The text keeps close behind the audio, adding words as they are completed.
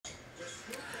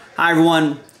Hi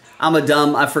everyone, I'm a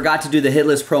dumb. I forgot to do the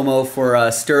Hitless promo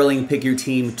for Sterling Pick Your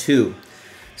Team 2.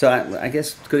 So I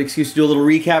guess good excuse to do a little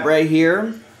recap right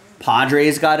here.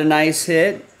 Padres got a nice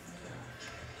hit.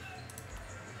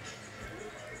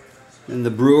 And the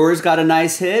Brewers got a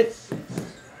nice hit.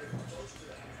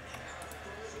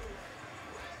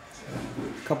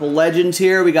 A couple legends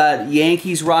here. We got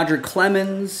Yankees Roger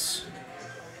Clemens.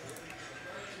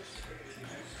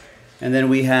 And then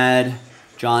we had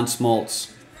John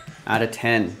Smoltz out of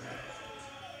 10.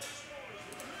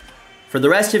 For the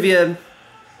rest of you,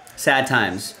 sad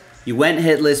times. You went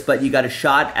hitless, but you got a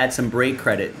shot at some break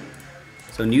credit.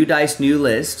 So new dice, new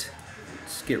list.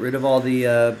 Let's get rid of all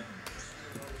the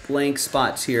blank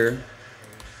spots here.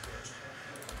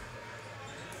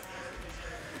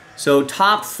 So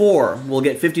top 4 will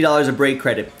get $50 of break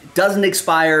credit. It doesn't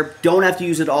expire. Don't have to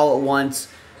use it all at once.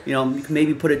 You know, you can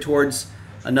maybe put it towards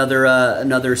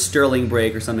another Sterling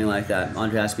break or something like that on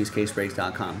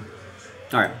jaspyscasebreaks.com.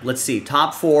 All right, let's see.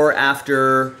 Top 4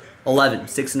 after 11.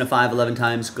 6 and a 5, 11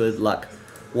 times. Good luck.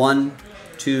 1,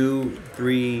 2,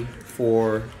 3,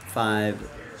 4,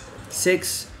 5,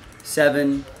 6,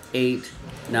 7, 8,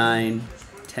 9,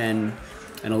 10,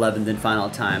 and 11. Then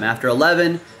final time. After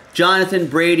 11, Jonathan,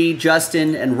 Brady,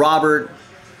 Justin, and Robert.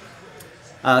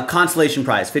 Consolation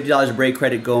prize, $50 of break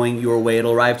credit going your way.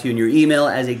 It'll arrive to you in your email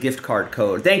as a gift card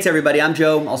code. Thanks, everybody. I'm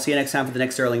Joe. I'll see you next time for the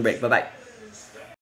next Sterling break. Bye-bye.